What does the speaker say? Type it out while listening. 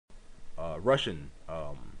Russian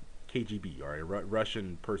KGB, or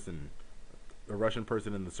Russian person, a Russian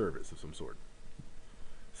person in the service of some sort.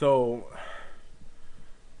 So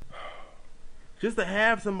just to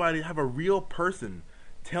have somebody, have a real person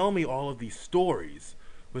tell me all of these stories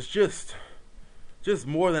was just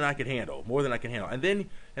more than I could handle, more than I can handle. And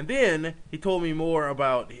then he told me more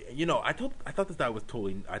about, I thought this guy was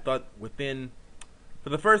totally, I thought within, for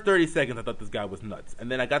the first 30 seconds, I thought this guy was nuts. And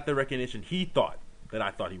then I got the recognition he thought that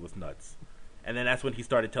I thought he was nuts. And then that's when he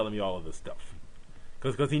started telling me all of this stuff.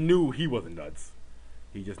 Because he knew he wasn't nuts.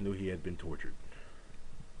 He just knew he had been tortured.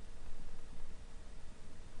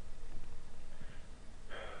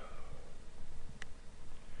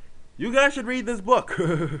 You guys should read this book.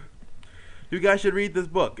 You guys should read this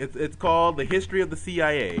book. It's called The History of the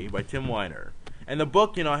CIA by Tim Weiner. And the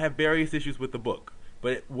book, I have various issues with the book.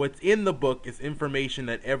 But what's in the book is information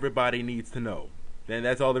that everybody needs to know. And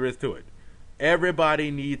that's all there is to it. Everybody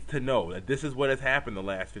needs to know that this is what has happened the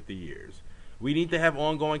last 50 years. We need to have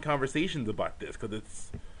ongoing conversations about this because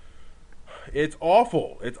it's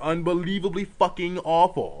awful. It's unbelievably fucking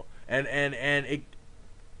awful. And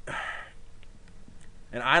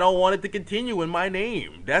I don't want it to continue in my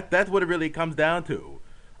name. That's what it really comes down to.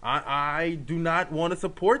 I do not want to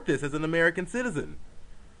support this as an American citizen.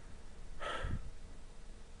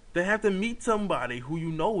 To have to meet somebody who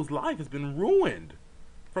whose life has been ruined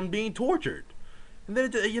from being tortured. And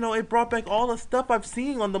then it brought back all the stuff I've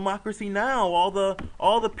seen on Democracy Now.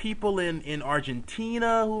 All the people in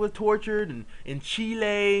Argentina who were tortured, and in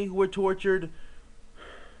Chile who were tortured,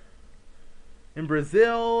 in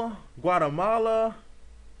Brazil, Guatemala.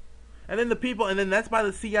 And then that's by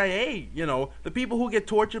the CIA, the people who get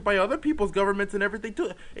tortured by other people's governments and everything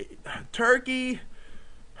too. Turkey,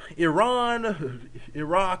 Iran,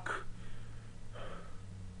 Iraq.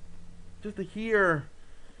 Just to hear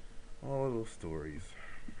all of those stories.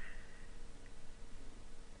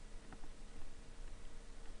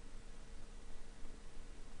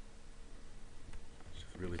 It's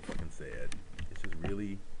just really fucking sad. It's just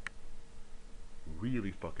really,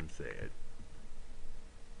 really fucking sad.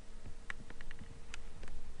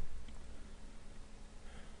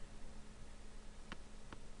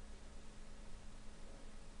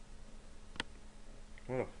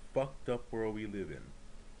 What a fucked up world we live in.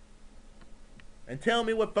 And tell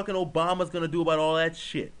me what fucking Obama's gonna do about all that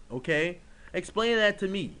shit, okay? Explain that to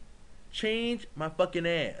me. Change my fucking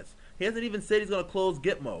ass. He hasn't even said he's gonna close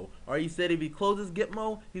Gitmo. Or he said if he closes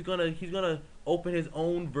Gitmo, he's gonna open his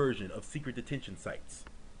own version of secret detention sites.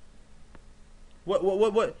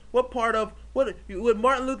 What part of would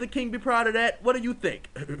Martin Luther King be proud of that? What do you think?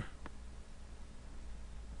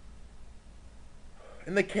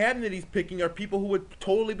 And the cabinet he's picking are people who would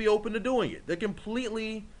totally be open to doing it. They're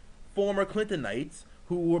completely former Clintonites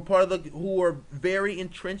who were very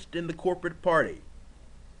entrenched in the corporate party.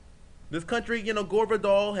 This country, Gore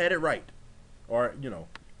Vidal had it right. Or,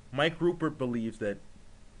 Mike Rupert believes that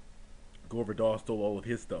Gore Vidal stole all of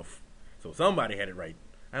his stuff. So somebody had it right.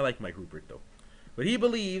 I like Mike Rupert, though. But he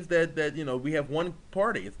believes that we have one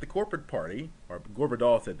party. It's the corporate party. Or Gore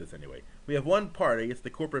Vidal said this anyway. We have one party. It's the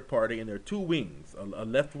corporate party, and there are two wings: a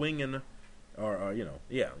left wing and,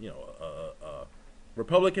 a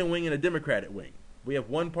Republican wing and a Democratic wing. We have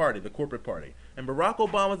one party, the corporate party. And Barack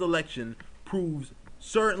Obama's election proves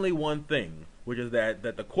certainly one thing, which is that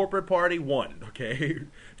the corporate party won. Okay,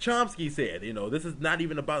 Chomsky said, this is not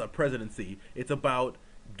even about a presidency. It's about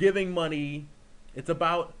giving money. It's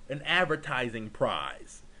about an advertising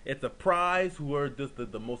prize. It's a prize who are just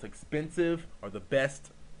the most expensive or the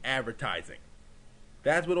best advertising.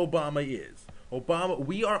 That's what Obama is.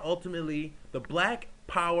 We are ultimately the Black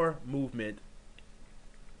Power movement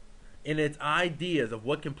in its ideas of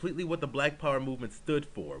what the Black Power movement stood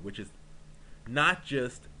for, which is not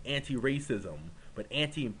just anti-racism, but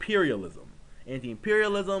anti-imperialism.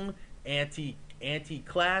 Anti-imperialism,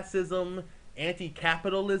 anti-classism,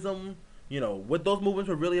 anti-capitalism. What those movements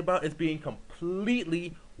were really about is being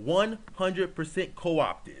completely 100%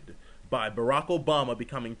 co-opted by Barack Obama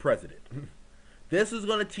becoming president. This is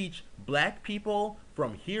going to teach black people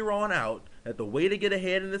from here on out that the way to get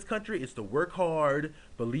ahead in this country is to work hard,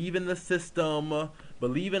 believe in the system,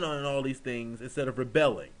 believe in all these things instead of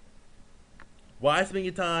rebelling. Why spend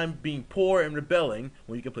your time being poor and rebelling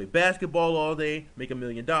when you can play basketball all day, make $1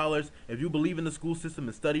 million? If you believe in the school system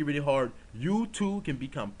and study really hard, you too can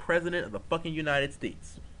become president of the fucking United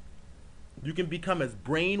States. You can become as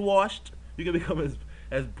brainwashed. You can become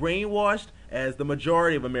as brainwashed as the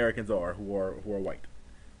majority of Americans are who are white.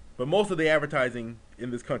 But most of the advertising in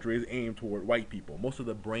this country is aimed toward white people. Most of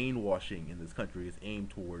the brainwashing in this country is aimed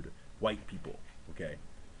toward white people. Okay,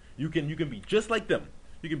 you can be just like them.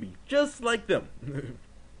 You can be just like them.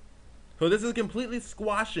 So this is completely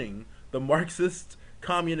squashing the Marxist,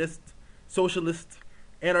 communist, socialist,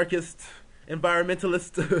 anarchist,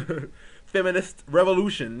 environmentalist, feminist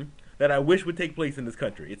revolution that I wish would take place in this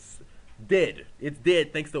country. It's dead. It's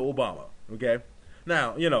dead thanks to Obama. Okay?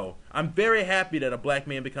 Now, you know, I'm very happy that a black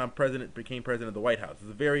man became president of the White House.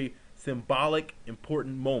 It's a very symbolic,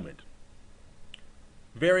 important moment.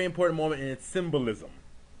 Very important moment in its symbolism,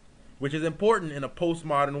 which is important in a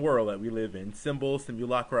postmodern world that we live in. Symbols,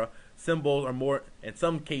 simulacra, symbols are more, in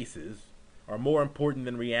some cases, are more important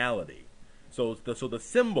than reality. So the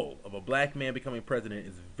symbol of a black man becoming president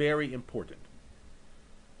is very important.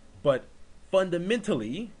 But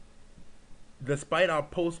fundamentally, despite our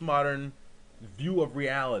postmodern view of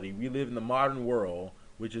reality, we live in the modern world,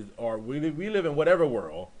 which is, or we live in whatever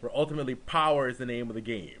world where ultimately power is the name of the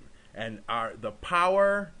game, and the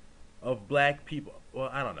power of black people. Well,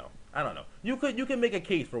 I don't know. You can make a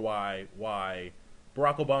case for why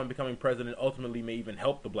Barack Obama becoming president ultimately may even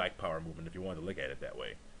help the Black Power movement if you wanted to look at it that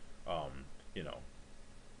way. You know,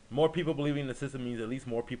 more people believing in the system means at least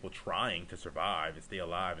more people trying to survive and stay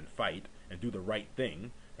alive and fight and do the right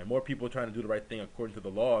thing. And more people trying to do the right thing according to the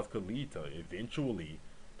laws could lead to eventually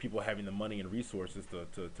people having the money and resources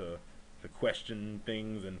to question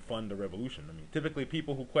things and fund a revolution. I mean, typically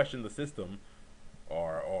people who question the system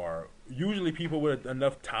are usually people with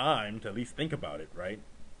enough time to at least think about it, right?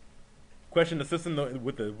 Question the system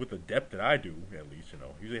with the depth that I do, at least, you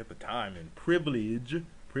know. Usually have the time and privilege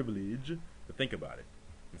to think about it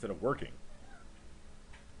instead of working.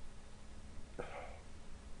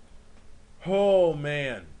 Oh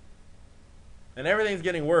man. And everything's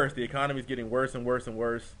getting worse. The economy's getting worse and worse and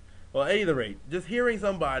worse. Well, at either rate, just hearing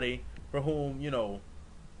somebody for whom, you know,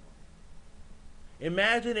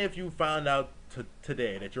 imagine if you found out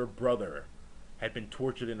today that your brother had been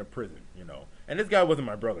tortured in a prison, you know. And this guy wasn't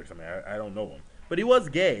my brother, so I mean, I don't know him. But he was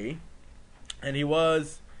gay, and he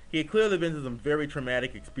had clearly been through some very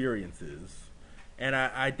traumatic experiences. And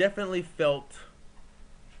I definitely felt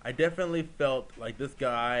like this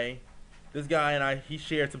guy and he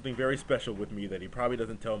shared something very special with me that he probably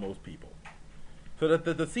doesn't tell most people. So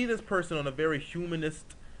to see this person on a very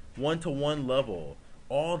humanist, one-to-one level,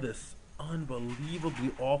 all this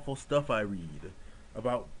unbelievably awful stuff I read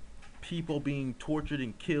about people being tortured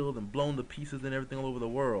and killed and blown to pieces and everything all over the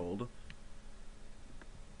world,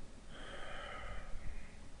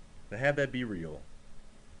 to have that be real,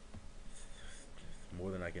 it's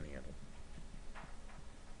more than I can handle.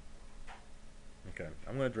 Okay,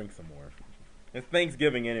 I'm gonna drink some more. It's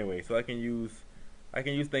Thanksgiving anyway, so I can use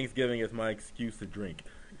Thanksgiving as my excuse to drink.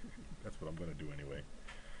 That's what I'm gonna do anyway.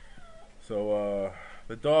 So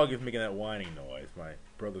the dog is making that whining noise. My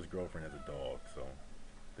brother's girlfriend has a dog, so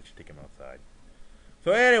I should take him outside.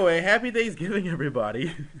 So anyway, happy Thanksgiving,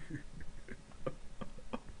 everybody.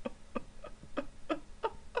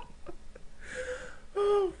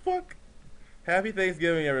 Oh fuck! Happy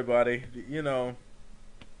Thanksgiving, everybody. You know,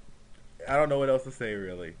 I don't know what else to say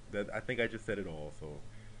really. I think I just said it all. So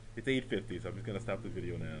it's 8:50, so I'm just gonna stop the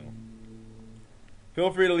video now. Feel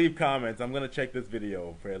free to leave comments. I'm gonna check this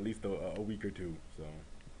video for at least a week or two. So.